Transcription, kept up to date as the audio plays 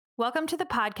Welcome to the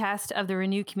podcast of the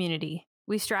Renew community.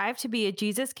 We strive to be a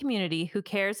Jesus community who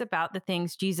cares about the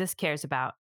things Jesus cares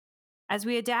about. As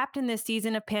we adapt in this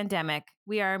season of pandemic,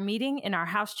 we are meeting in our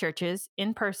house churches,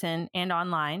 in person and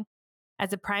online,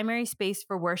 as a primary space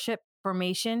for worship,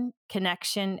 formation,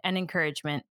 connection, and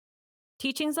encouragement.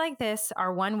 Teachings like this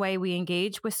are one way we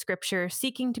engage with Scripture,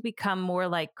 seeking to become more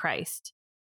like Christ.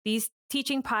 These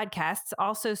teaching podcasts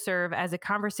also serve as a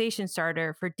conversation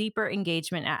starter for deeper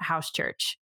engagement at house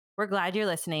church. We're glad you're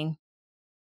listening.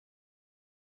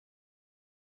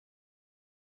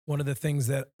 One of the things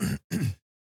that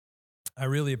I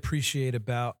really appreciate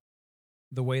about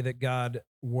the way that God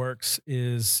works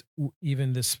is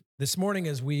even this morning,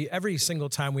 as every single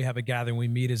time we have a gathering, we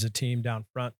meet as a team down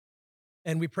front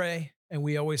and we pray, and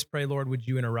we always pray, Lord, would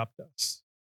you interrupt us?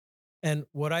 And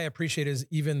what I appreciate is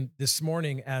even this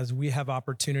morning, as we have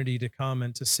opportunity to come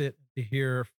and to sit to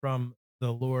hear from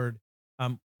the Lord,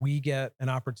 we get an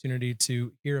opportunity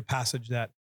to hear a passage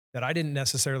that I didn't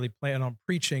necessarily plan on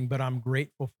preaching, but I'm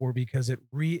grateful for because it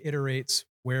reiterates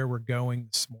where we're going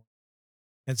this morning.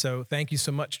 And so thank you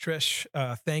so much, Trish.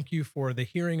 Thank you for the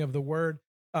hearing of the word.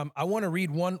 I want to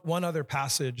read one other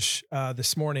passage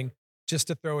this morning just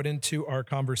to throw it into our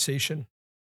conversation.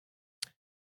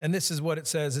 And this is what it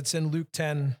says. It's in Luke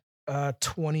 10,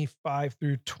 25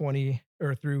 through 20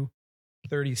 or through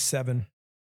 37.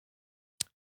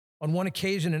 On one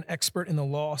occasion, an expert in the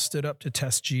law stood up to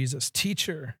test Jesus.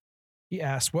 Teacher, he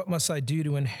asked, what must I do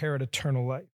to inherit eternal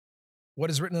life?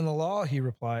 What is written in the law? He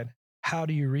replied. How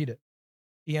do you read it?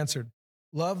 He answered,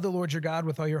 love the Lord your God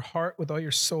with all your heart, with all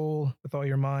your soul, with all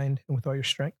your mind, and with all your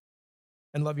strength,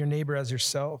 and love your neighbor as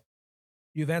yourself.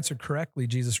 You've answered correctly,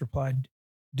 Jesus replied.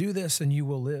 Do this and you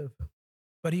will live.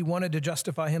 But he wanted to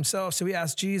justify himself, so he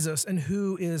asked Jesus, and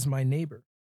who is my neighbor?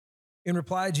 In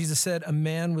reply, Jesus said, a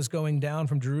man was going down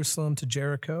from Jerusalem to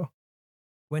Jericho.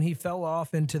 When he fell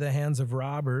off into the hands of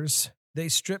robbers, they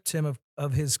stripped him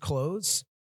of his clothes,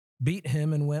 beat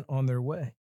him, and went on their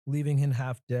way, leaving him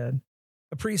half dead.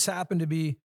 A priest happened to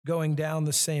be going down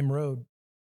the same road,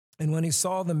 and when he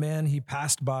saw the man, he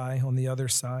passed by on the other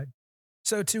side.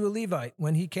 So too a Levite,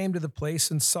 when he came to the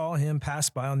place and saw him,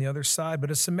 passed by on the other side.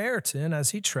 But a Samaritan, as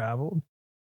he traveled,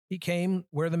 he came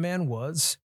where the man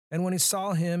was, and when he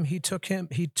saw him, he took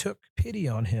pity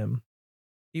on him.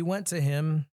 He went to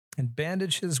him and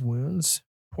bandaged his wounds,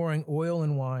 pouring oil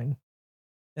and wine.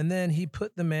 And then he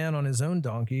put the man on his own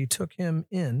donkey, took him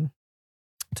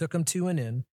to an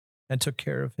inn, and took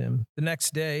care of him. The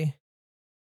next day,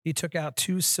 he took out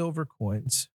 2 silver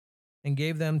coins and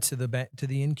gave them to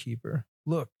the innkeeper.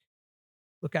 Look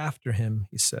after him,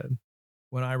 he said.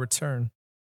 When I return,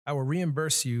 I will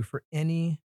reimburse you for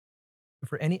any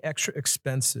extra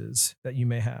expenses that you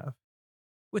may have.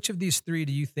 Which of these 3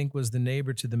 do you think was the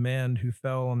neighbor to the man who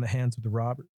fell on the hands of the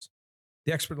robbers?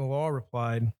 The expert in the law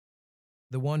replied,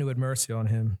 the one who had mercy on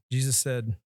him. Jesus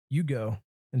said, you go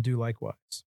and do likewise.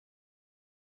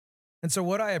 And so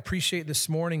what I appreciate this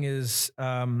morning is,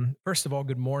 first of all,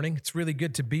 good morning. It's really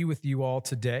good to be with you all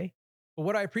today. But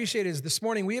what I appreciate is this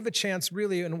morning we have a chance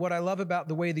really, and what I love about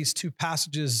the way these 2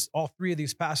 passages, all 3 of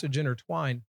these passages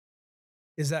intertwine,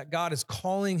 is that God is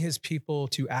calling his people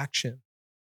to action.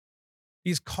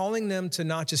 He's calling them to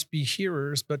not just be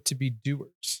hearers, but to be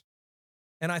doers.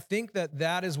 And I think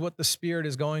that is what the Spirit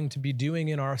is going to be doing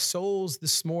in our souls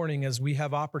this morning as we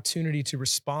have opportunity to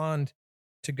respond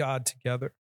to God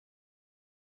together.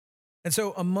 And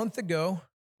so a month ago,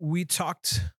 we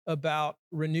talked about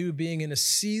Renew being in a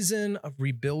season of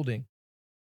rebuilding.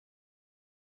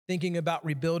 Thinking about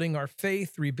rebuilding our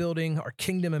faith, rebuilding our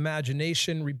kingdom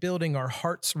imagination, rebuilding our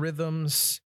heart's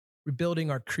rhythms, rebuilding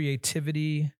our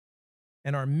creativity,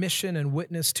 and our mission and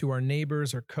witness to our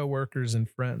neighbors, our coworkers, and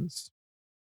friends.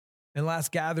 And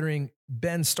last gathering,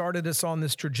 Ben started us on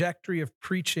this trajectory of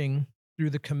preaching through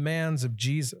the commands of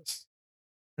Jesus.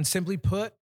 And simply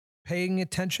put, paying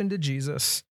attention to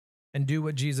Jesus and do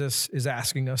what Jesus is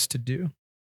asking us to do.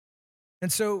 And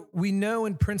so we know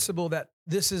in principle that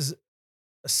this is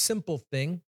a simple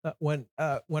thing. When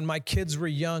my kids were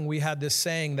young, we had this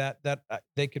saying that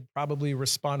they could probably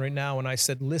respond right now when I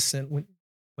said, listen,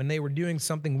 when they were doing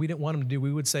something we didn't want them to do,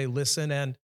 we would say, listen,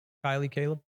 and Kylie,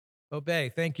 Caleb, obey.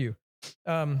 Thank you.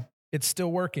 It's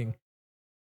still working.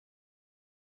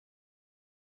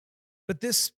 But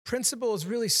this principle is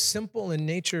really simple in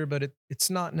nature, but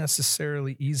it's not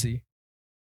necessarily easy.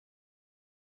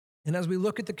 And as we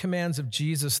look at the commands of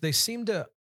Jesus, they seem to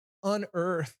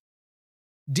unearth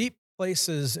deep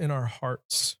places in our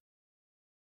hearts.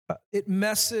 It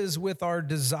messes with our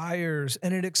desires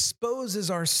and it exposes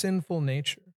our sinful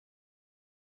nature.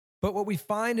 But what we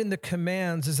find in the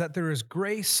commands is that there is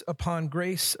grace upon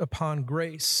grace upon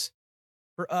grace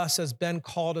for us, as Ben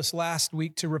called us last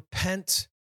week, to repent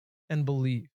and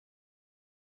believe.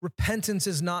 Repentance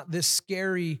is not this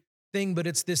scary thing, but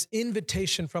it's this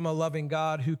invitation from a loving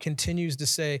God who continues to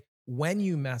say, when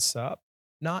you mess up,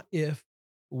 not if,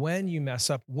 when you mess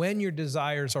up, when your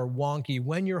desires are wonky,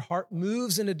 when your heart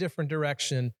moves in a different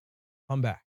direction, come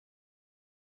back.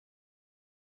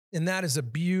 And that is a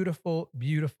beautiful,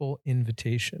 beautiful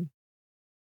invitation.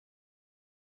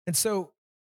 And so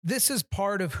this is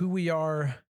part of who we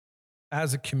are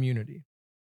as a community.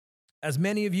 As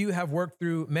many of you have worked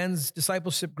through men's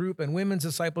discipleship group and women's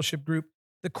discipleship group,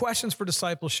 the questions for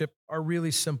discipleship are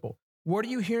really simple. What are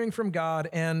you hearing from God?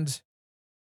 And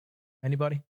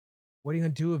anybody, what are you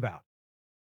going to do about it?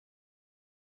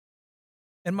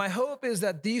 And my hope is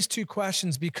that these two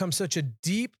questions become such a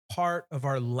deep part of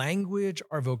our language,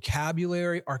 our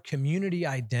vocabulary, our community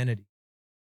identity,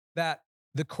 that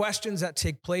the questions that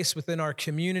take place within our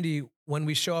community when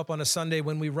we show up on a Sunday,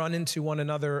 when we run into one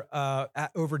another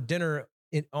over dinner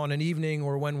on an evening,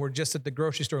 or when we're just at the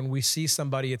grocery store and we see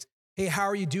somebody, it's, hey, how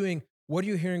are you doing? What are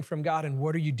you hearing from God? And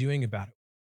what are you doing about it?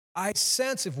 I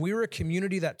sense if we were a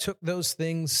community that took those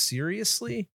things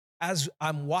seriously, as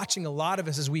I'm watching a lot of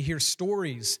us, as we hear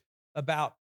stories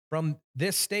about from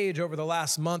this stage over the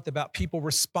last month about people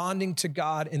responding to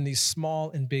God in these small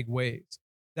and big ways,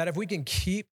 that if we can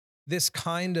keep this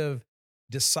kind of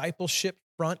discipleship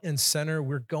front and center,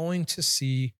 we're going to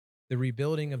see the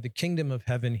rebuilding of the kingdom of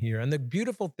heaven here. And the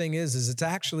beautiful thing is it's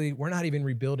actually, we're not even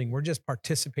rebuilding, we're just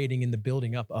participating in the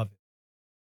building up of it.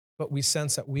 But we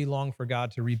sense that we long for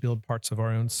God to rebuild parts of our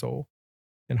own soul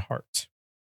and heart.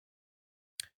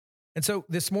 And so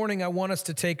this morning, I want us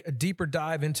to take a deeper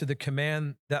dive into the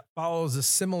command that follows a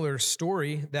similar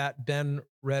story that Ben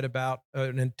read about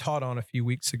and taught on a few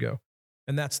weeks ago.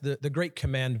 And that's the great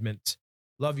commandment.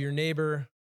 Love your neighbor,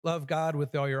 love God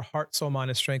with all your heart, soul, mind,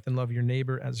 and strength, and love your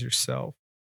neighbor as yourself.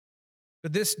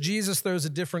 But Jesus throws a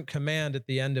different command at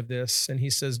the end of this, and he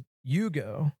says, you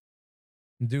go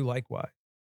and do likewise.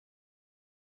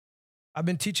 I've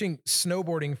been teaching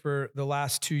snowboarding for the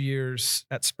last 2 years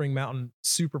at Spring Mountain,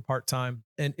 super part-time,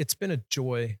 and it's been a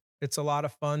joy. It's a lot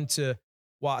of fun to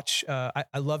watch. I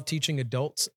love teaching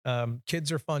adults.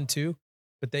 Kids are fun too,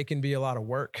 but they can be a lot of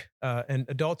work. And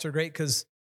adults are great because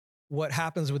what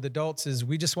happens with adults is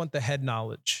we just want the head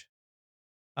knowledge.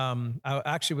 I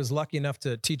actually was lucky enough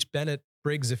to teach Bennett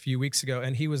Briggs a few weeks ago,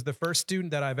 and he was the first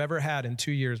student that I've ever had in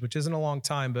 2 years, which isn't a long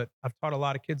time, but I've taught a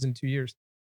lot of kids in 2 years,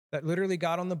 that literally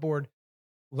got on the board,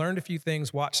 learned a few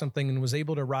things, watched something, and was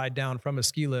able to ride down from a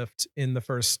ski lift in the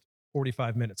first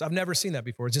 45 minutes. I've never seen that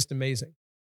before. It's just amazing.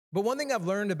 But one thing I've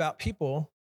learned about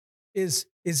people is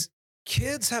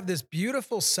kids have this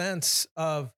beautiful sense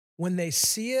of when they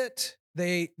see it,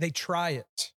 they try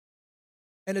it.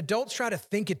 And adults try to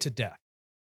think it to death.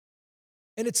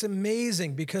 And it's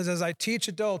amazing because as I teach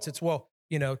adults, it's, well,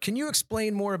 can you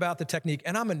explain more about the technique?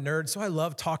 And I'm a nerd, so I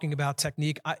love talking about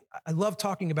technique. I love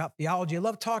talking about theology. I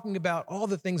love talking about all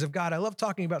the things of God. I love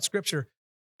talking about scripture.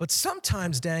 But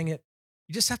sometimes, dang it,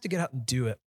 you just have to get out and do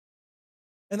it.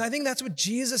 And I think that's what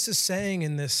Jesus is saying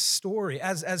in this story.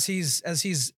 As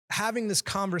he's having this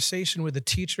conversation with the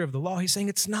teacher of the law, he's saying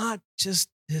it's not just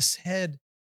this head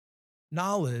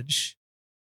knowledge.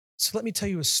 So let me tell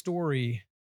you a story,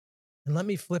 and let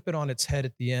me flip it on its head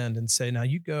at the end and say, now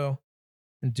you go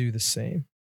and do the same.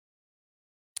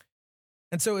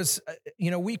 And so as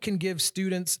we can give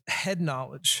students head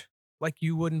knowledge like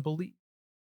you wouldn't believe.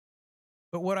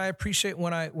 But what I appreciate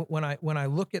when I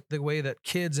look at the way that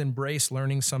kids embrace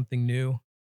learning something new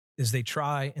is they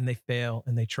try and they fail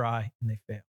and they try and they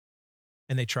fail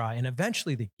and they try and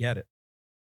eventually they get it.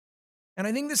 And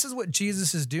I think this is what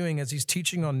Jesus is doing as he's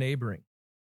teaching on neighboring.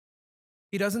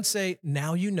 He doesn't say,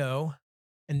 now you know,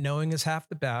 and knowing is half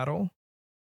the battle.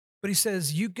 But he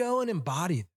says, you go and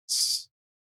embody this.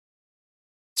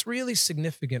 It's really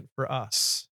significant for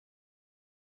us.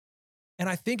 And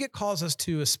I think it calls us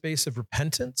to a space of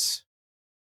repentance.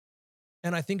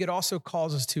 And I think it also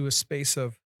calls us to a space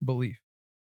of belief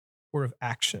or of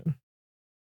action.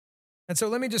 And so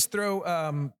let me just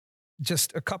throw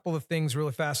just a couple of things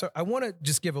really fast. So I want to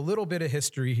just give a little bit of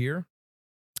history here.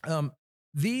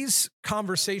 These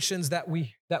conversations that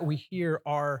we hear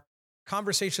are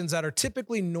conversations that are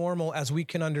typically normal as we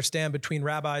can understand between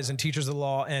rabbis and teachers of the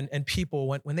law and people.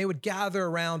 When they would gather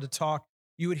around to talk,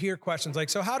 you would hear questions like,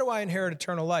 so how do I inherit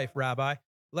eternal life, Rabbi?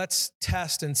 Let's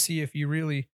test and see if you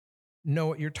really know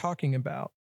what you're talking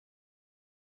about.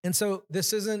 And so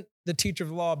this isn't the teacher of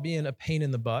the law being a pain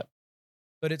in the butt,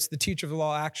 but it's the teacher of the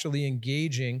law actually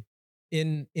engaging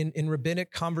in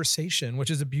rabbinic conversation, which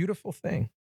is a beautiful thing.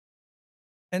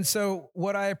 And so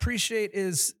what I appreciate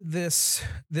is this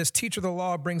teacher of the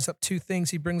law brings up two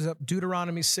things. He brings up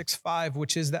Deuteronomy 6:5,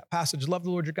 which is that passage, love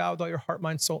the Lord your God with all your heart,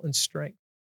 mind, soul, and strength.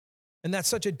 And that's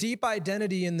such a deep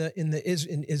identity in the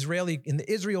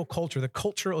Israel culture, the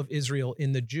culture of Israel,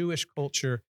 in the Jewish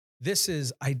culture. This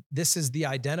is the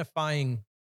identifying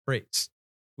phrase.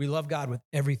 We love God with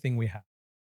everything we have.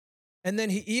 And then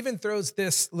he even throws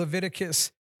this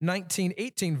Leviticus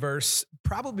 19:18 verse,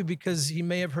 probably because he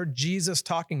may have heard Jesus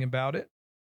talking about it.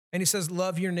 And he says,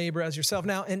 love your neighbor as yourself.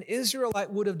 Now, an Israelite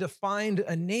would have defined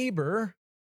a neighbor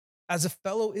as a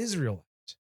fellow Israelite.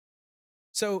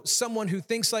 So someone who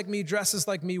thinks like me, dresses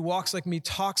like me, walks like me,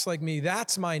 talks like me,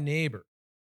 that's my neighbor.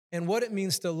 And what it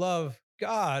means to love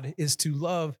God is to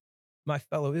love my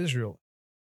fellow Israelite.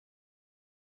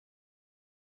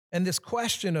 And this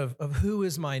question of who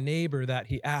is my neighbor that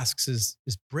he asks is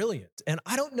brilliant. And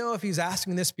I don't know if he's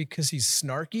asking this because he's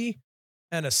snarky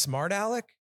and a smart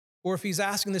aleck, or if he's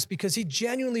asking this because he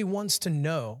genuinely wants to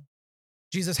know,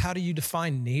 Jesus, how do you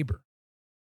define neighbor?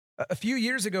 A few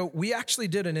years ago, we actually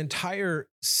did an entire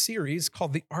series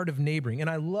called The Art of Neighboring. And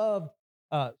I love,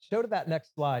 show to that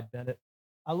next slide, Bennett.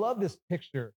 I love this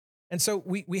picture. And so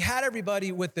we had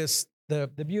everybody with the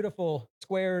beautiful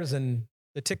squares and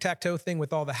the tic-tac-toe thing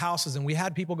with all the houses. And we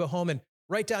had people go home and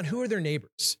write down, who are their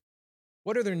neighbors?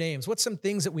 What are their names? What's some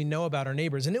things that we know about our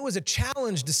neighbors? And it was a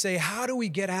challenge to say, how do we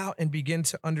get out and begin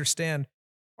to understand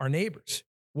our neighbors?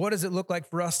 What does it look like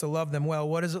for us to love them well?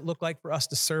 What does it look like for us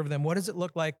to serve them? What does it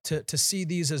look like to see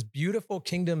these as beautiful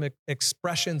kingdom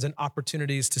expressions and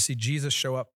opportunities to see Jesus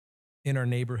show up in our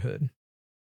neighborhood?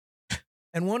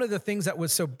 And one of the things that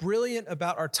was so brilliant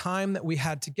about our time that we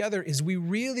had together is we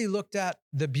really looked at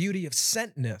the beauty of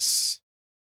sentness,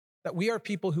 that we are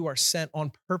people who are sent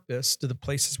on purpose to the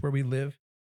places where we live,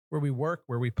 where we work,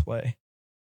 where we play.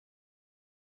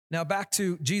 Now back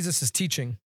to Jesus'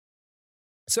 teaching.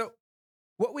 So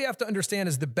what we have to understand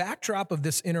is the backdrop of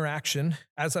this interaction,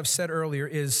 as I've said earlier,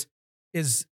 is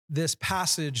this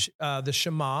passage, the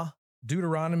Shema,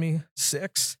 Deuteronomy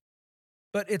 6.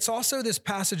 But it's also this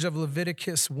passage of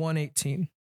Leviticus 1:18.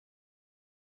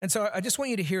 And so I just want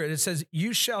you to hear it. It says,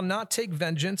 you shall not take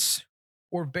vengeance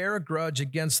or bear a grudge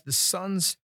against the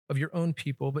sons of your own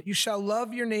people, but you shall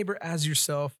love your neighbor as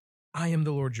yourself. I am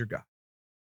the Lord your God.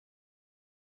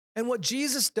 And what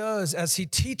Jesus does as he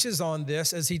teaches on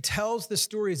this, as he tells the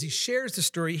story, as he shares the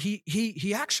story,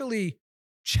 he actually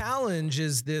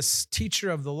challenges this teacher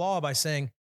of the law by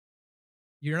saying,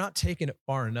 you're not taking it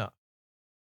far enough.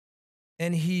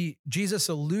 And Jesus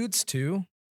alludes to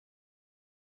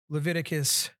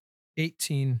Leviticus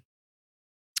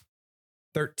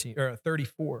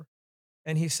 34.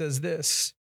 And he says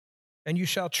this, and you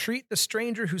shall treat the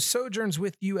stranger who sojourns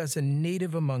with you as a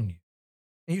native among you.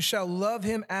 And you shall love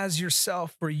him as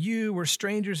yourself, for you were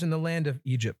strangers in the land of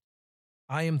Egypt.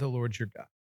 I am the Lord your God.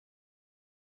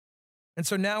 And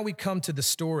so now we come to the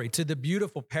story, to the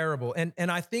beautiful parable. And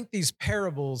I think these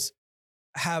parables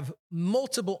have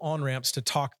multiple on-ramps to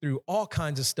talk through all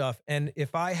kinds of stuff. And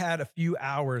if I had a few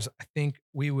hours, I think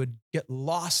we would get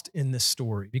lost in this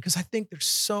story, because I think there's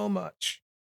so much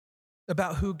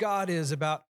about who God is,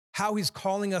 about how he's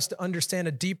calling us to understand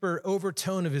a deeper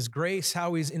overtone of his grace,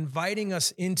 how he's inviting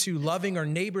us into loving our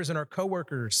neighbors and our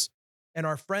coworkers and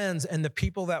our friends and the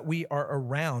people that we are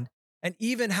around, and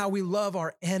even how we love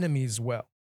our enemies well.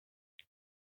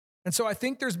 And so I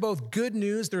think there's both good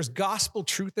news, there's gospel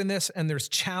truth in this, and there's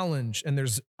challenge, and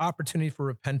there's opportunity for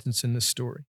repentance in this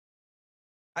story.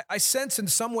 I sense in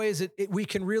some ways we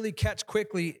can really catch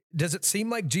quickly, does it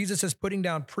seem like Jesus is putting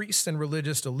down priests and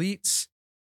religious elites?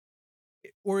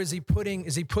 Or is he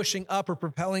pushing up or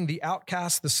propelling the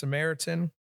outcast, the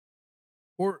Samaritan?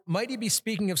 Or might he be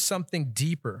speaking of something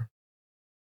deeper?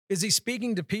 Is he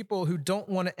speaking to people who don't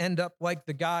want to end up like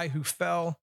the guy who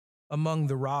fell among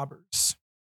the robbers?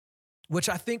 Which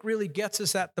I think really gets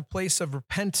us at the place of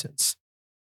repentance.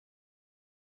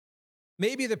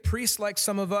 Maybe the priests, like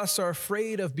some of us, are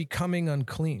afraid of becoming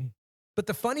unclean. But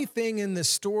the funny thing in this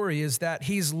story is that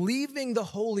he's leaving the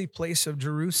holy place of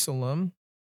Jerusalem,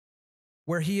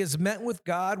 where he has met with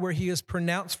God, where he has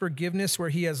pronounced forgiveness, where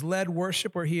he has led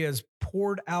worship, where he has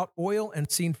poured out oil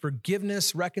and seen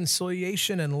forgiveness,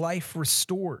 reconciliation, and life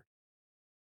restored.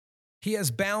 He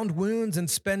has bound wounds and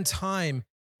spent time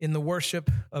in the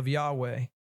worship of Yahweh.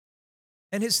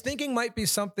 And his thinking might be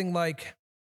something like,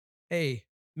 hey,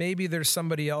 maybe there's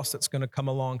somebody else that's going to come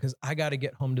along because I got to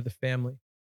get home to the family.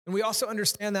 And we also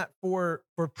understand that for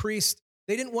priests,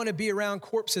 they didn't want to be around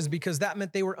corpses because that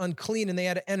meant they were unclean, and they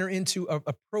had to enter into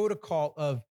a protocol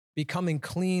of becoming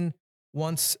clean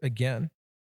once again.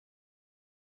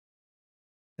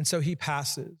 And so he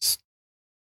passes.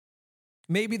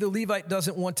 Maybe the Levite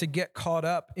doesn't want to get caught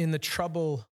up in the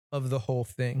trouble of the whole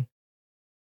thing.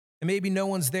 And maybe no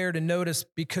one's there to notice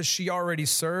because she already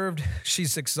served.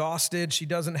 She's exhausted. She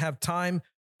doesn't have time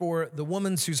for the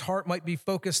woman whose heart might be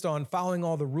focused on following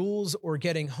all the rules or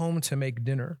getting home to make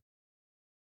dinner.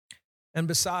 And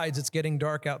besides, it's getting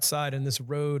dark outside and this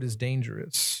road is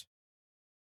dangerous.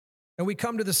 And we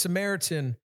come to the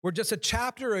Samaritan, where just a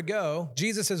chapter ago,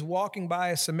 Jesus is walking by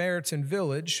a Samaritan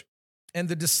village, and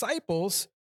the disciples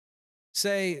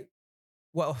say,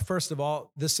 well, first of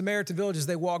all, the Samaritan villages,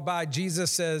 they walk by,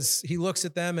 Jesus says, he looks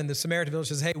at them, and the Samaritan village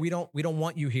says, hey, we don't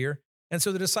want you here. And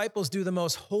so the disciples do the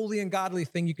most holy and godly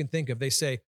thing you can think of. They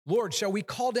say, Lord, shall we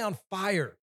call down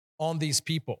fire on these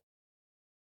people?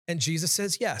 And Jesus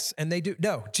says, yes. And they do.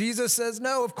 No, Jesus says,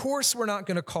 no, of course we're not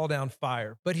going to call down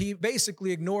fire. But he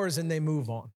basically ignores and they move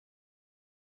on.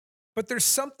 But there's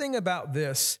something about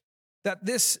this, that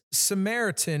this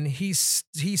Samaritan, he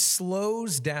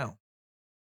slows down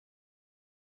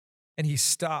and he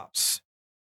stops.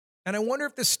 And I wonder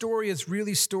if this story is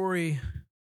really a story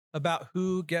about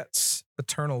who gets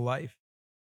eternal life.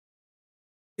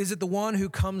 Is it the one who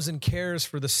comes and cares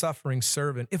for the suffering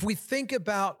servant? If we think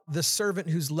about the servant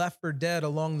who's left for dead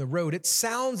along the road, it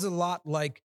sounds a lot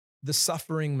like the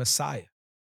suffering Messiah,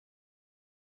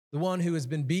 the one who has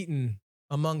been beaten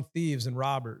among thieves and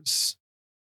robbers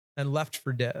and left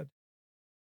for dead.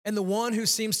 And the one who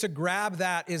seems to grab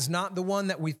that is not the one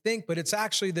that we think, but it's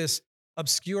actually this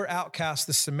obscure outcast,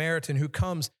 the Samaritan, who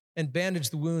comes and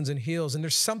bandages the wounds and heals. And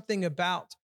there's something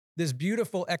about this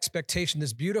beautiful expectation,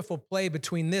 this beautiful play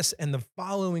between this and the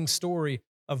following story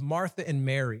of Martha and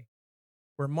Mary,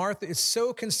 where Martha is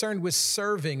so concerned with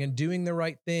serving and doing the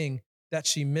right thing that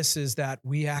she misses that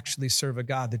we actually serve a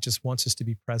God that just wants us to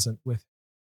be present with him.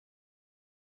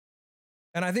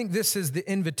 And I think this is the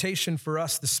invitation for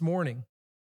us this morning.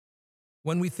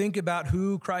 When we think about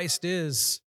who Christ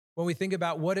is, when we think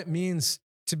about what it means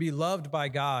to be loved by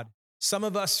God, some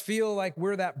of us feel like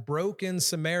we're that broken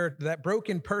Samaritan, that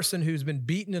broken person who's been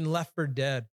beaten and left for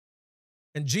dead.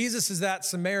 And Jesus is that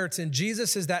Samaritan.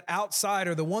 Jesus is that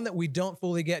outsider, the one that we don't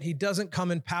fully get. He doesn't come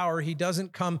in power. He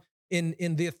doesn't come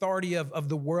in the authority of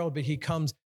the world, but he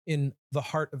comes in the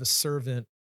heart of a servant.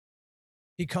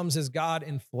 He comes as God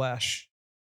in flesh,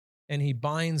 and he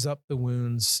binds up the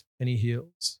wounds and he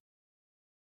heals.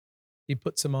 He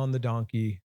puts him on the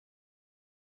donkey.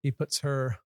 He puts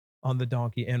her on the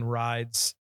donkey and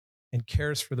rides and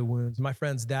cares for the wounds. My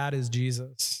friends, that is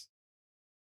Jesus.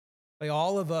 Like,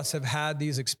 all of us have had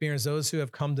these experiences, those who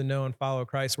have come to know and follow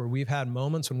Christ, where we've had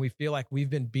moments when we feel like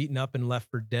we've been beaten up and left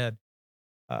for dead.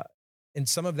 And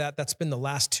some of that's been the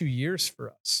last 2 years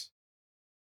for us.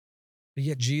 But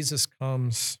yet Jesus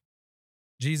comes.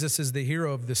 Jesus is the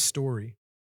hero of this story.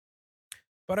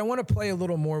 But I want to play a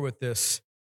little more with this.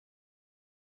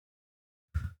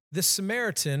 This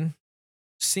Samaritan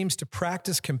seems to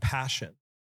practice compassion.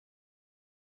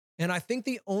 And I think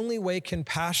the only way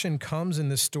compassion comes in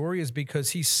this story is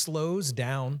because he slows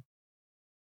down.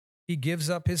 He gives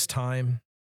up his time.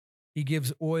 He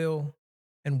gives oil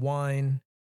and wine.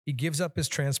 He gives up his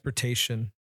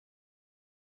transportation.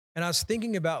 And I was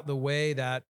thinking about the way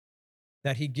that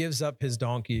he gives up his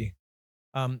donkey.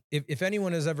 If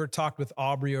anyone has ever talked with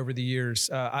Aubrey over the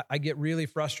years, I get really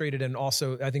frustrated. And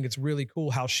also, I think it's really cool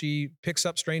how she picks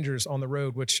up strangers on the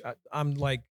road, which I'm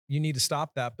like, you need to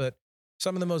stop that. But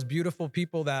some of the most beautiful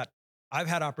people that I've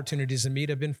had opportunities to meet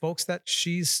have been folks that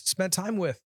she's spent time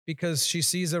with, because she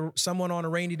sees someone on a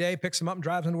rainy day, picks them up and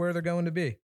drives them to where they're going to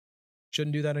be.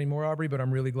 Shouldn't do that anymore, Aubrey, but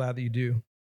I'm really glad that you do,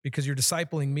 because you're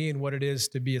discipling me in what it is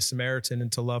to be a Samaritan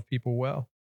and to love people well.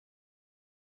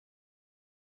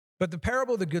 But the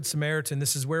parable of the Good Samaritan,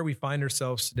 this is where we find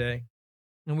ourselves today.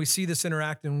 And we see this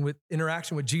interaction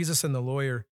with Jesus and the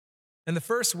lawyer. And the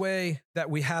first way that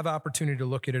we have opportunity to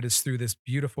look at it is through this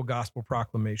beautiful gospel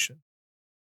proclamation.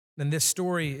 And this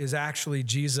story is actually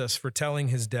Jesus foretelling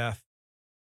his death.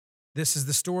 This is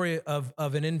the story of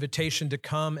an invitation to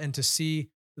come and to see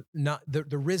not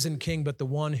the risen king, but the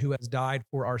one who has died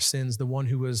for our sins, the one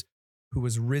who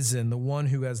was risen, the one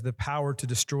who has the power to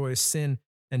destroy sin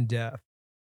and death.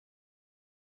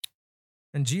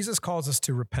 And Jesus calls us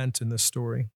to repent in this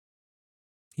story.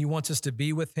 He wants us to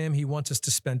be with him. He wants us to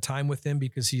spend time with him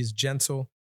because he is gentle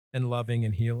and loving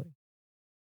and healing.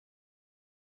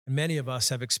 And many of us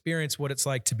have experienced what it's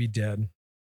like to be dead.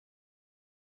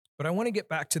 But I want to get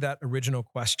back to that original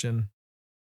question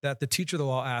that the teacher of the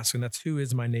law asked, and that's, who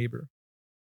is my neighbor?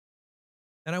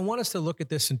 And I want us to look at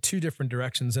this in two different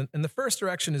directions. And the first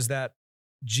direction is that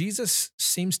Jesus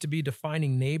seems to be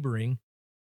defining neighboring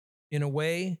in a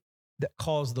way that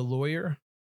calls the lawyer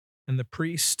and the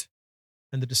priest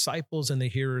and the disciples and the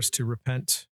hearers to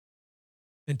repent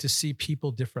and to see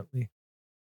people differently.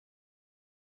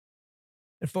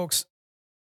 And folks,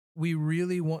 we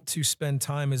really want to spend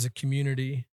time as a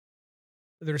community.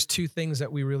 There's two things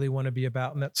that we really want to be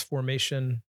about, and that's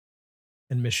formation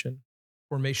and mission.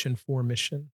 Formation for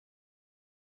mission.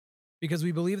 Because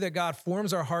we believe that God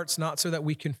forms our hearts not so that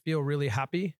we can feel really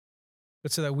happy,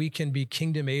 but so that we can be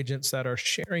kingdom agents that are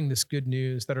sharing this good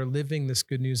news, that are living this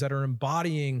good news, that are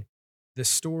embodying the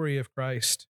story of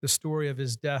Christ, the story of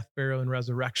his death, burial, and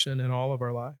resurrection in all of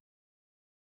our life.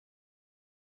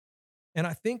 And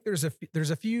I think there's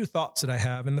a few thoughts that I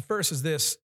have. And the first is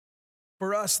this: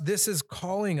 for us, this is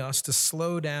calling us to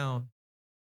slow down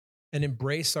and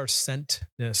embrace our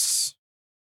sentness.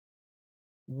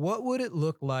 What would it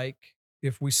look like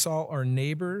if we saw our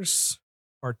neighbors,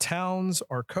 our towns,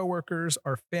 our coworkers,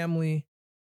 our family,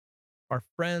 our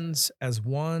friends as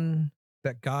one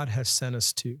that God has sent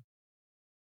us to?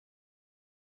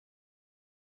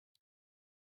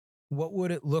 What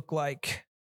would it look like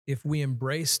if we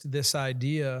embraced this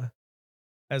idea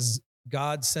as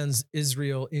God sends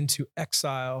Israel into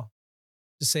exile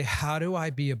to say, how do I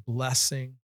be a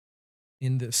blessing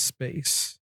in this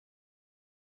space?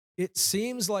 It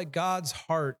seems like God's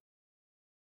heart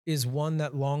is one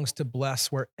that longs to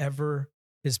bless wherever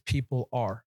his people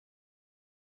are.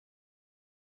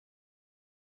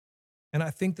 And I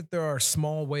think that there are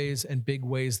small ways and big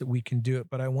ways that we can do it,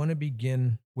 but I want to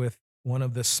begin with one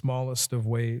of the smallest of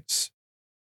ways,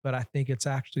 but I think it's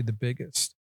actually the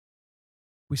biggest.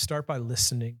 We start by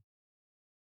listening.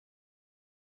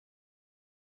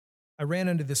 I ran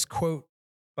into this quote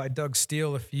by Doug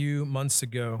Steele a few months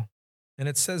ago, and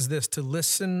it says this: to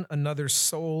listen another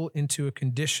soul into a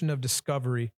condition of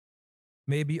discovery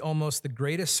may be almost the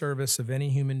greatest service of any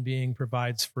human being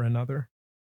provides for another.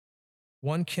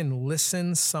 One can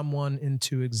listen someone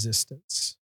into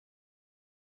existence.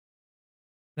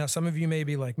 Now, some of you may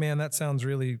be like, man, that sounds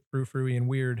really frou-frou-y and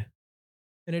weird.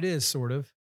 And it is, sort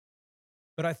of.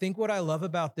 But I think what I love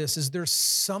about this is there's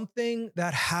something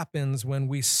that happens when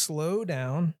we slow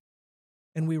down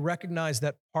and we recognize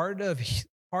that part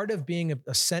of being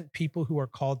a sent people who are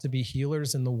called to be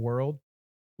healers in the world,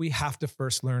 we have to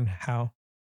first learn how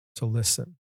to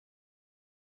listen.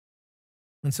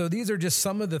 And so these are just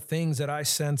some of the things that I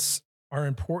sense are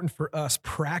important for us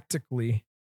practically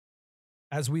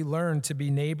as we learn to be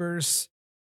neighbors,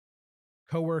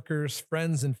 coworkers,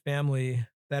 friends, and family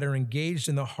that are engaged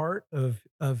in the heart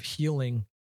of healing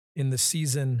in the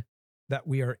season that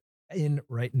we are in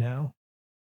right now.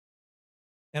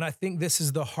 And I think this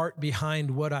is the heart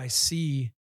behind what I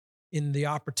see in the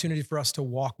opportunity for us to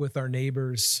walk with our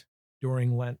neighbors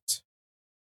during Lent.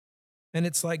 And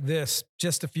it's like this,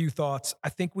 just a few thoughts. I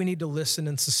think we need to listen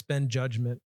and suspend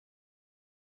judgment.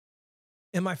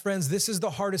 And my friends, this is the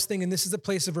hardest thing, and this is a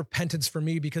place of repentance for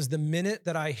me, because the minute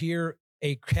that I hear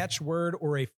a catchword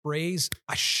or a phrase,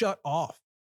 I shut off.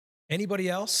 Anybody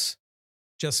else?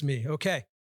 Just me. Okay.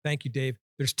 Thank you, Dave.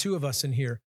 There's two of us in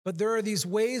here. But there are these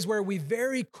ways where we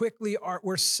very quickly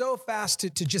we're so fast to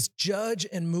just judge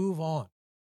and move on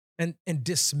and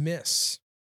dismiss.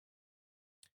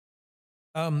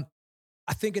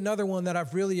 I think another one that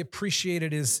I've really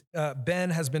appreciated is Ben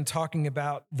has been talking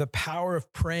about the power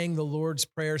of praying the Lord's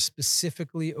Prayer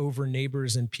specifically over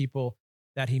neighbors and people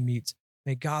that he meets.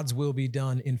 May God's will be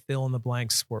done in fill in the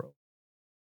blanks world.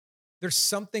 There's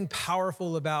something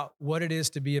powerful about what it is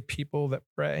to be a people that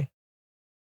pray.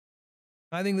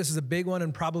 I think this is a big one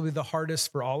and probably the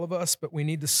hardest for all of us, but we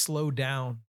need to slow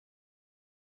down.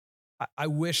 I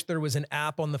wish there was an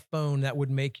app on the phone that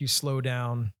would make you slow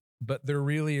down, but there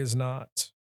really is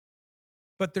not.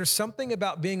 But there's something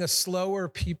about being a slower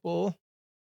people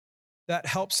that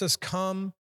helps us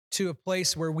come to a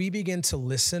place where we begin to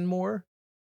listen more.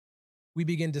 We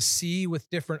begin to see with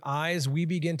different eyes. We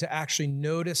begin to actually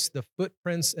notice the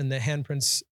footprints and the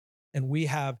handprints, and we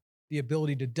have the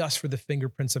ability to dust for the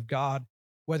fingerprints of God,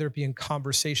 whether it be in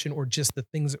conversation or just the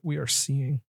things that we are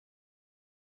seeing.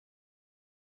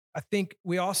 I think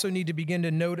we also need to begin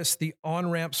to notice the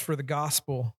on-ramps for the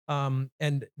gospel.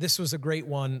 And this was a great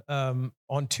one.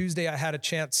 On Tuesday, I had a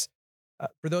chance,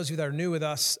 for those of you that are new with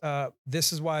us,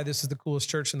 this is why this is the coolest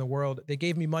church in the world. They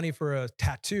gave me money for a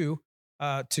tattoo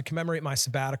to commemorate my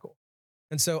sabbatical.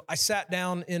 And so I sat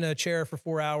down in a chair for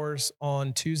 4 hours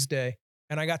on Tuesday,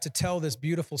 and I got to tell this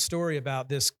beautiful story about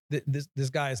this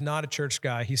guy is not a church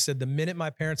guy. He said, the minute my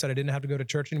parents said I didn't have to go to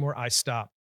church anymore, I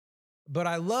stopped. But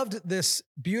I loved this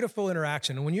beautiful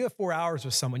interaction. And when you have 4 hours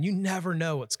with someone, you never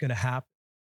know what's going to happen.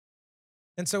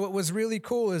 And so what was really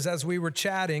cool is as we were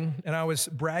chatting and I was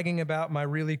bragging about my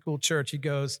really cool church, he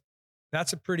goes,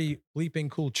 "That's a pretty bleeping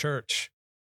cool church.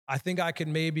 I think I could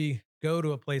maybe go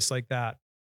to a place like that."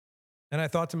 And I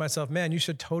thought to myself, man, you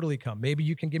should totally come. Maybe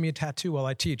you can give me a tattoo while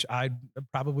I teach. I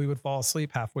probably would fall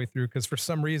asleep halfway through because for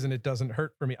some reason it doesn't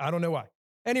hurt for me. I don't know why.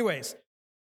 Anyways,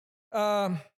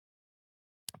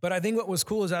 but I think what was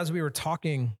cool is as we were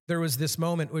talking, there was this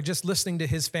moment, we're just listening to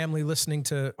his family, listening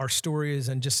to our stories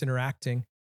and just interacting.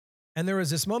 And there was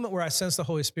this moment where I sensed the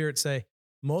Holy Spirit say,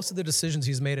 most of the decisions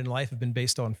he's made in life have been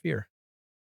based on fear.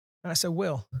 And I said,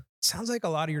 Will, sounds like a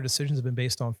lot of your decisions have been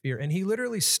based on fear. And he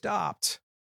literally stopped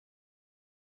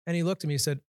and he looked at me and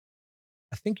said,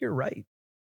 I think you're right.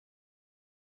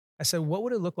 I said, what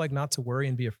would it look like not to worry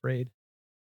and be afraid?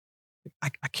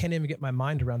 I can't even get my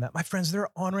mind around that. My friends, there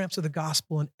are on-ramps of the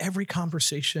gospel in every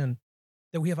conversation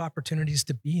that we have opportunities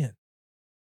to be in.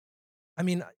 I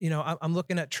mean, I'm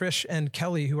looking at Trish and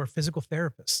Kelly, who are physical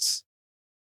therapists.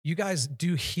 You guys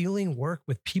do healing work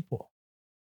with people.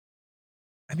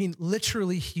 I mean,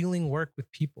 literally healing work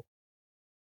with people.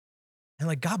 And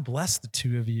like, God bless the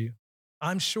two of you.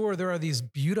 I'm sure there are these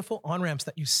beautiful on-ramps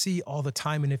that you see all the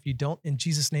time. And if you don't, in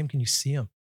Jesus' name, can you see them?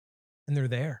 And they're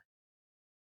there.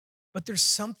 But there's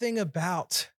something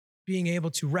about being able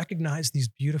to recognize these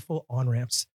beautiful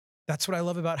on-ramps. That's what I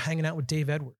love about hanging out with Dave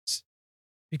Edwards,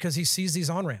 because he sees these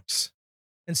on-ramps.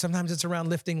 And sometimes it's around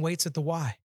lifting weights at the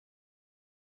Y.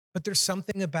 But there's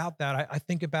something about that. I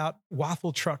think about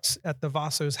waffle trucks at the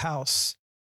Vasso's house.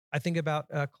 I think about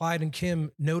Clyde and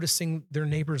Kim noticing their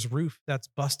neighbor's roof that's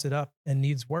busted up and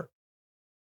needs work.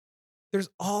 There's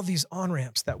all these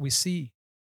on-ramps that we see,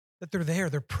 that they're there,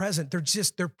 they're present,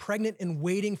 they're pregnant and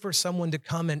waiting for someone to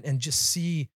come and just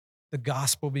see the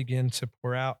gospel begin to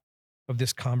pour out of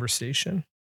this conversation.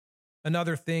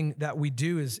 Another thing that we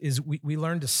do is we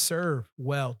learn to serve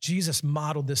well. Jesus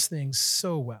modeled this thing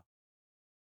so well.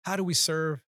 How do we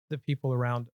serve the people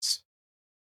around us?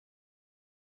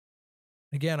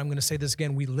 Again, I'm going to say this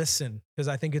again. We listen, because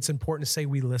I think it's important to say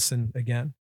we listen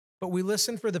again. But we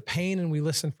listen for the pain and we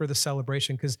listen for the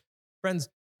celebration. Because, friends,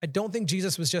 I don't think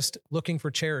Jesus was just looking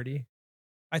for charity.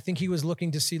 I think he was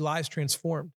looking to see lives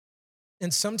transformed.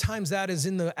 And sometimes that is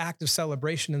in the act of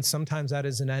celebration, and sometimes that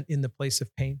is in the place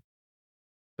of pain.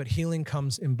 But healing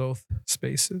comes in both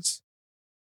spaces.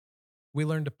 We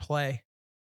learn to play.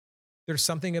 There's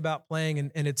something about playing,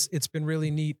 and it's been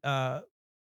really neat.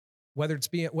 Whether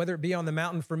it be on the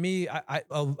mountain, for me,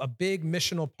 a big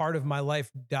missional part of my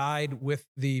life died with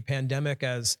the pandemic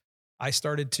as I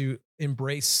started to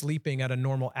embrace sleeping at a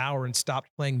normal hour and stopped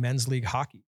playing men's league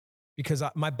hockey because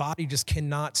my body just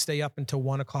cannot stay up until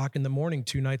 1 o'clock in the morning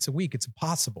 2 nights a week. It's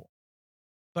impossible.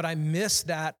 But I miss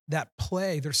that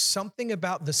play. There's something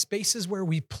about the spaces where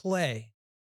we play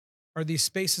are these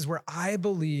spaces where I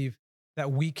believe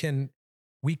that we can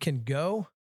go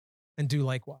and do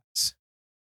likewise.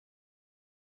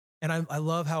 And I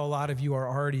love how a lot of you are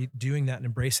already doing that and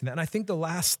embracing that. And I think the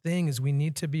last thing is we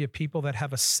need to be a people that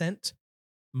have a sent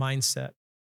mindset.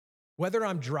 Whether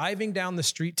I'm driving down the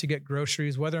street to get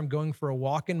groceries, whether I'm going for a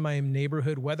walk in my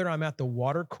neighborhood, whether I'm at the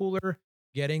water cooler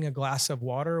getting a glass of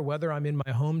water, whether I'm in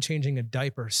my home changing a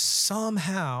diaper,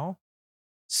 somehow,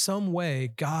 some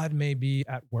way, God may be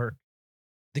at work.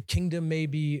 The kingdom may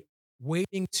be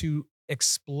waiting to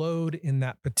explode in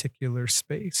that particular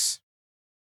space.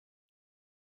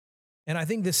 And I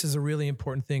think this is a really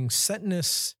important thing.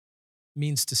 Sentness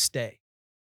means to stay.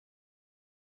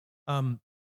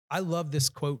 I love this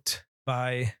quote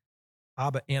by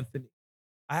Abba Anthony.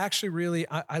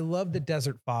 I love the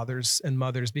Desert Fathers and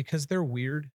Mothers because they're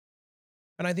weird.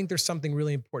 And I think there's something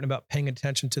really important about paying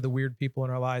attention to the weird people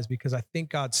in our lives because I think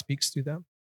God speaks through them.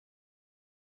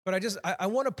 But I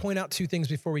want to point out two things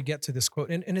before we get to this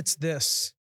quote. And it's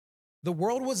this. The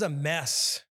world was a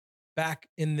mess back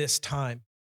in this time.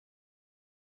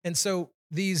 And so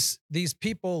these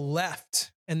people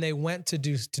left and they went to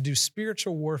do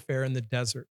spiritual warfare in the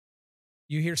desert.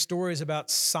 You hear stories about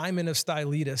Simon of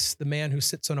Stylites, the man who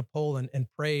sits on a pole and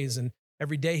prays, and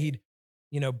every day he'd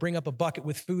bring up a bucket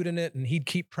with food in it and he'd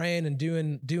keep praying and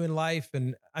doing life.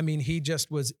 And I mean, he just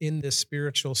was in this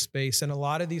spiritual space. And a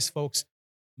lot of these folks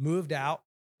moved out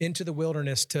into the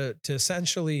wilderness to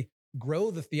essentially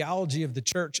grow the theology of the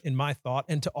church, in my thought,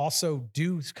 and to also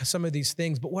do some of these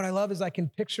things. But what I love is I can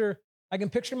picture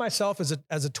myself as a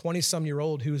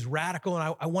 20-some-year-old who's radical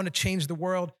and I want to change the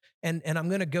world. And I'm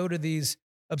going to go to these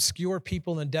obscure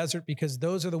people in the desert because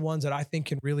those are the ones that I think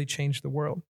can really change the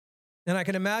world. And I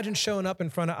can imagine showing up in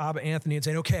front of Abba Anthony and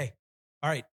saying, okay, all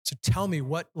right, so tell me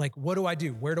what do I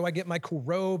do? Where do I get my cool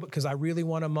robe? Because I really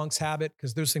want a monk's habit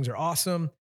because those things are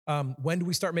awesome. When do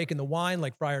we start making the wine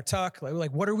like Friar Tuck?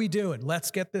 Like, what are we doing?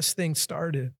 Let's get this thing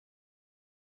started.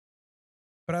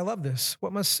 But I love this.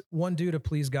 What must one do to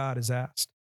please God is asked.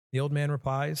 The old man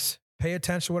replies, pay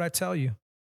attention to what I tell you.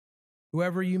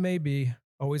 Whoever you may be,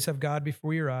 always have God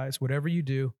before your eyes. Whatever you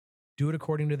do, do it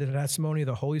according to the testimony of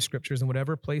the Holy Scriptures in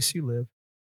whatever place you live.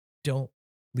 Don't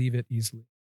leave it easily.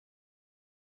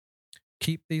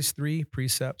 Keep these 3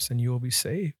 precepts and you will be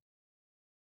saved.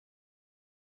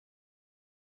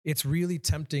 It's really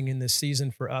tempting in this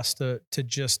season for us to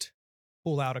just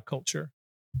pull out a culture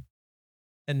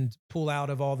and pull out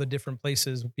of all the different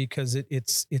places because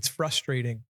it's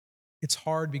frustrating. It's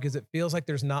hard because it feels like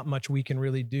there's not much we can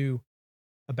really do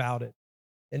about it.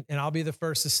 And I'll be the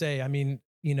first to say, I mean,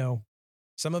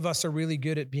 some of us are really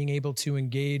good at being able to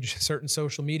engage certain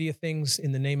social media things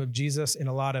in the name of Jesus in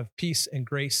a lot of peace and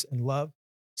grace and love.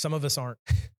 Some of us aren't.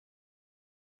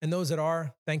 And those that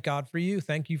are, thank God for you.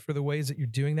 Thank you for the ways that you're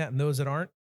doing that. And those that aren't,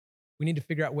 we need to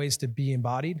figure out ways to be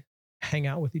embodied, hang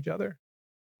out with each other,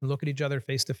 and look at each other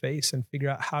face to face and figure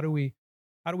out how do we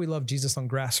love Jesus on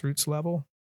grassroots level.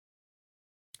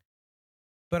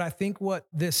 But I think what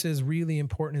this is really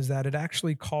important is that it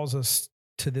actually calls us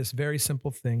to this very simple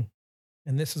thing.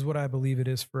 And this is what I believe it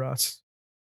is for us.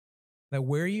 That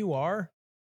where you are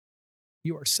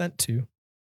sent to.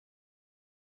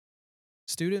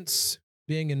 Students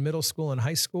being in middle school and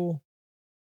high school,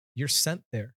 you're sent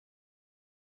there.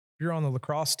 If you're on the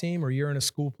lacrosse team or you're in a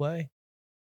school play,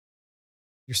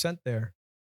 you're sent there.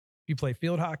 If you play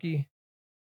field hockey,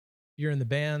 you're in the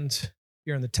band,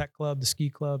 you're in the tech club, the ski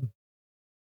club,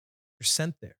 you're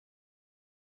sent there.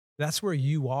 That's where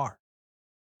you are.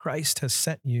 Christ has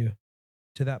sent you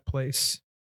to that place.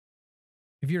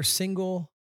 If you're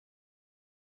single,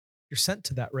 you're sent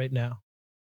to that right now.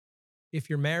 If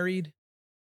you're married,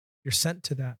 you're sent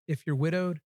to that. If you're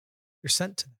widowed, you're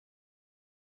sent to that.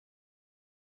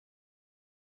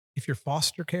 If you're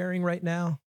foster caring right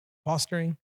now,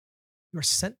 fostering, you are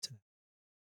sent to that.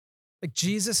 Like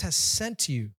Jesus has sent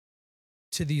you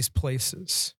to these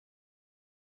places.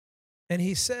 And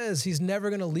he says he's never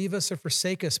going to leave us or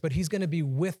forsake us, but he's going to be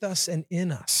with us and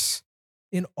in us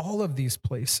in all of these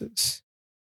places.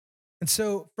 And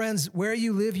so, friends, where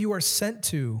you live, you are sent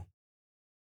to.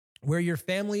 Where your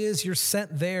family is, you're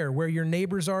sent there. Where your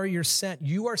neighbors are, you're sent.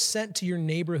 You are sent to your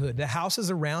neighborhood. The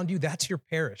houses around you, that's your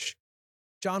parish.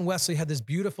 John Wesley had this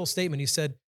beautiful statement. He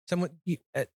said, and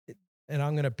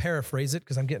I'm going to paraphrase it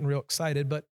because I'm getting real excited,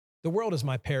 but the world is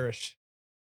my parish.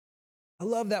 I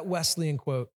love that Wesleyan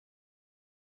quote.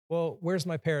 Well, where's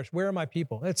my parish? Where are my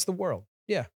people? It's the world.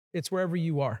 Yeah, it's wherever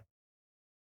you are.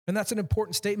 And that's an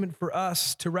important statement for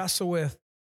us to wrestle with,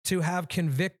 to have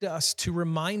convict us, to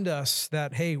remind us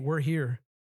that, hey, we're here.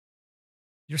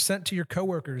 You're sent to your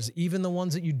coworkers, even the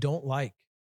ones that you don't like,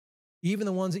 even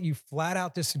the ones that you flat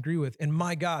out disagree with. And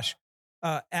my gosh,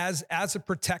 as a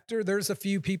protector, there's a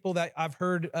few people that I've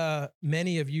heard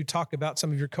many of you talk about,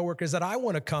 some of your coworkers, that I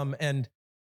want to come and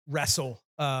wrestle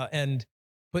and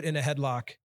put in a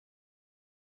headlock.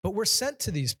 But we're sent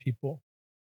to these people.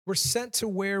 We're sent to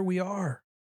where we are.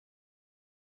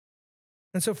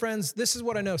 And so, friends, this is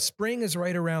what I know. Spring is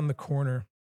right around the corner.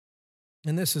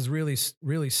 And this is really,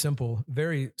 really simple,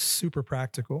 very super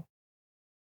practical.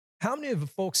 How many of the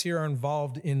folks here are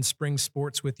involved in spring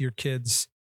sports with your kids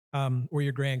or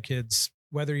your grandkids?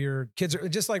 Whether your kids are,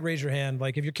 just like raise your hand.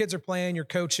 Like if your kids are playing, you're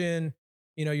coaching,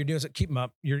 you're doing something, keep them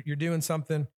up. You're doing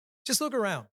something. Just look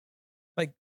around.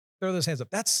 Like throw those hands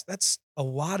up. That's a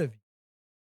lot of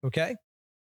you, okay?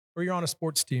 Or you're on a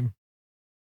sports team.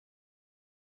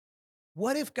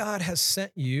 What if God has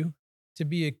sent you to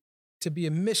be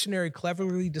a missionary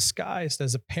cleverly disguised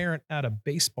as a parent at a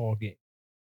baseball game?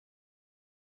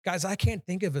 Guys, I can't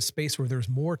think of a space where there's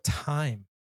more time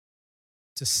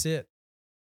to sit.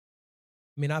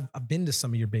 I mean, I've been to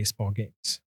some of your baseball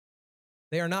games.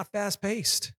 They are not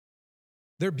fast-paced.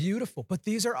 They're beautiful, but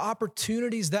these are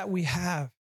opportunities that we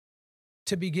have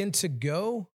to begin to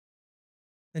go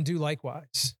and do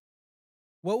likewise.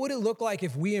 What would it look like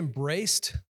if we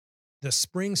embraced the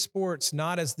spring sports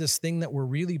not as this thing that we're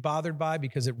really bothered by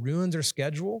because it ruins our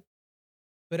schedule,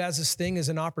 but as this thing as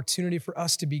an opportunity for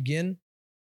us to begin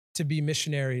to be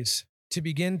missionaries, to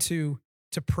begin to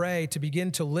pray, to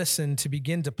begin to listen, to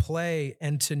begin to play,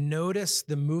 and to notice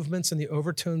the movements and the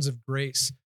overtones of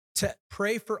grace, to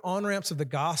pray for on-ramps of the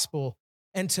gospel,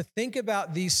 and to think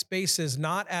about these spaces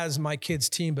not as my kid's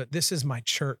team, but this is my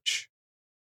church.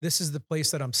 This is the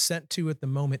place that I'm sent to at the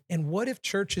moment. And what if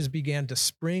churches began to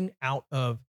spring out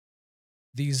of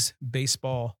these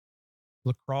baseball,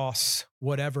 lacrosse,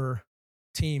 whatever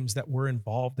teams that we're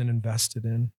involved and invested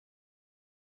in?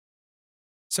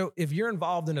 So if you're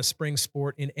involved in a spring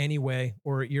sport in any way,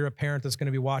 or you're a parent that's going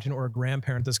to be watching or a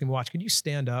grandparent that's going to be watching, can you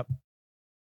stand up?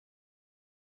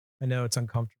 I know it's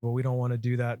uncomfortable. We don't want to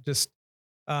do that. Just,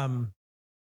 and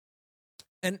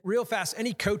real fast,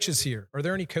 any coaches here? Are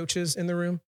there any coaches in the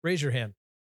room? Raise your hand.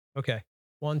 Okay.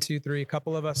 1, 2, 3, a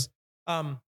couple of us.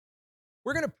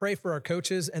 We're going to pray for our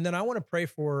coaches. And then I want to pray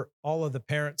for all of the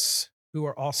parents who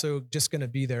are also just going to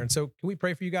be there. And so can we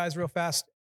pray for you guys real fast?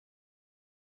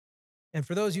 And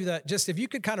for those of you that just, if you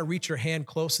could kind of reach your hand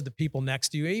close to the people next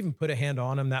to you, even put a hand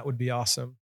on them, that would be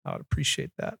awesome. I would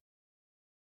appreciate that.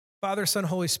 Father, Son,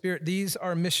 Holy Spirit, these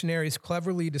are missionaries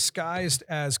cleverly disguised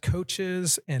as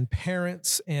coaches and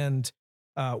parents and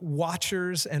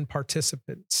watchers and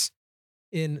participants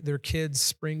in their kids'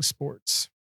 spring sports.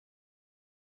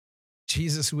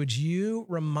 Jesus, would you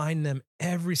remind them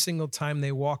every single time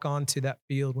they walk onto that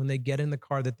field, when they get in the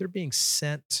car, that they're being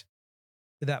sent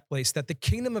to that place, that the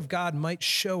kingdom of God might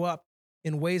show up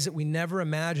in ways that we never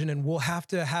imagined, and we'll have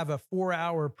to have a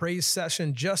 4-hour praise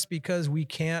session just because we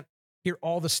can't hear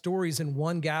all the stories in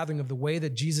one gathering of the way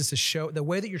that Jesus is the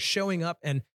way that you're showing up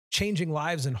and changing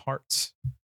lives and hearts.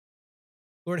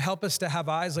 Lord, help us to have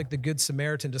eyes like the Good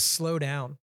Samaritan, to slow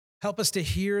down. Help us to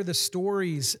hear the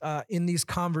stories in these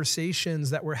conversations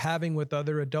that we're having with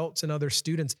other adults and other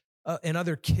students and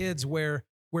other kids, where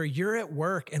you're at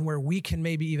work and where we can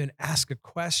maybe even ask a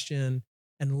question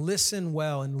and listen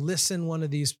well and listen one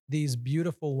of these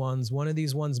beautiful ones, one of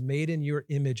these ones made in your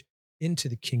image, into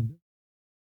the kingdom.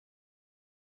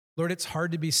 Lord, it's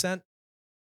hard to be sent.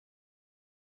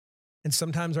 And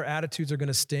sometimes our attitudes are going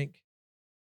to stink.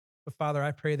 But Father,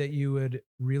 I pray that you would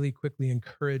really quickly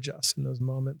encourage us in those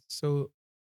moments. So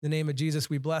in the name of Jesus,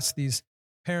 we bless these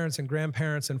parents and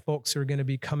grandparents and folks who are going to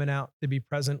be coming out to be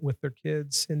present with their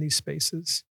kids in these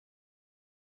spaces.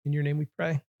 In your name we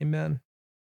pray. Amen.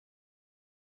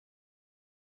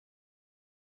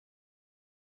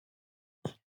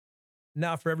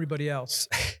 Now for everybody else.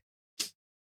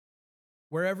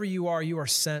 Wherever you are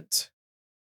sent.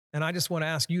 And I just want to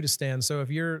ask you to stand. So if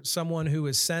you're someone who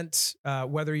is sent,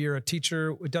 whether you're a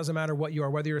teacher, it doesn't matter what you are,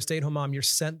 whether you're a stay-at-home mom, you're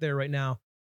sent there right now.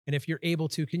 And if you're able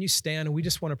to, can you stand? And we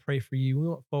just want to pray for you. We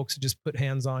want folks to just put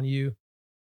hands on you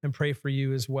and pray for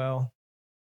you as well.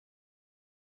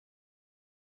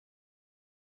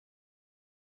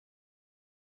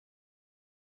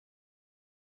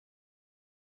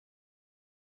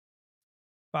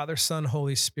 Father, Son,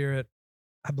 Holy Spirit,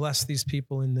 I bless these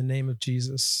people in the name of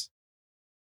Jesus.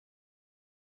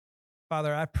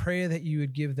 Father, I pray that you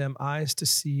would give them eyes to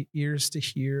see, ears to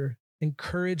hear, and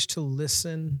courage to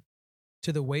listen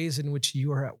to the ways in which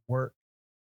you are at work.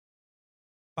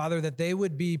 Father, that they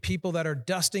would be people that are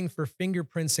dusting for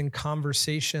fingerprints in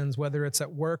conversations, whether it's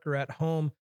at work or at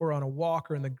home or on a walk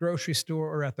or in the grocery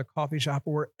store or at the coffee shop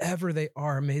or wherever they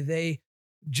are. May they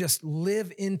just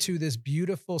live into this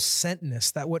beautiful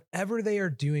sentness, that whatever they are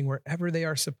doing, wherever they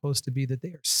are supposed to be, that they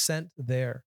are sent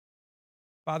there.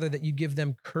 Father, that you give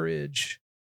them courage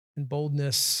and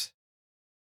boldness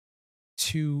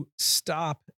to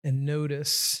stop and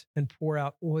notice and pour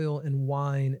out oil and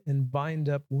wine and bind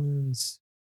up wounds.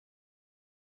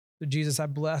 So Jesus, I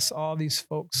bless all these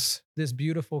folks, this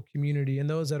beautiful community, and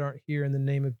those that aren't here, in the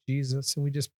name of Jesus. And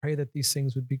we just pray that these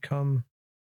things would become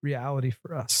reality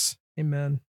for us.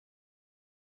 Amen.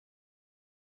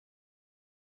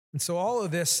 And so all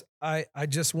of this, I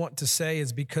just want to say,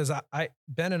 is because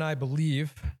Ben and I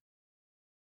believe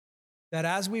that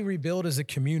as we rebuild as a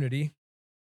community,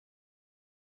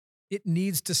 it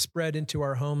needs to spread into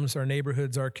our homes, our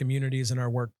neighborhoods, our communities, and our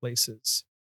workplaces.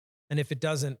 And if it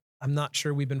doesn't, I'm not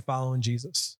sure we've been following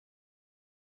Jesus.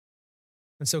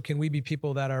 And so can we be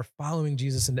people that are following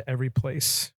Jesus into every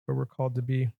place where we're called to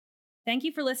be? Thank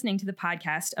you for listening to the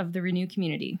podcast of the Renew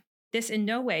Community. This in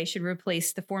no way should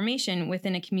replace the formation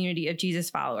within a community of Jesus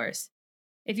followers.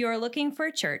 If you are looking for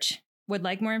a church, would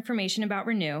like more information about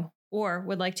Renew, or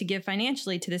would like to give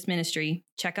financially to this ministry,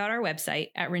 check out our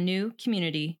website at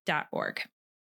renewcommunity.org.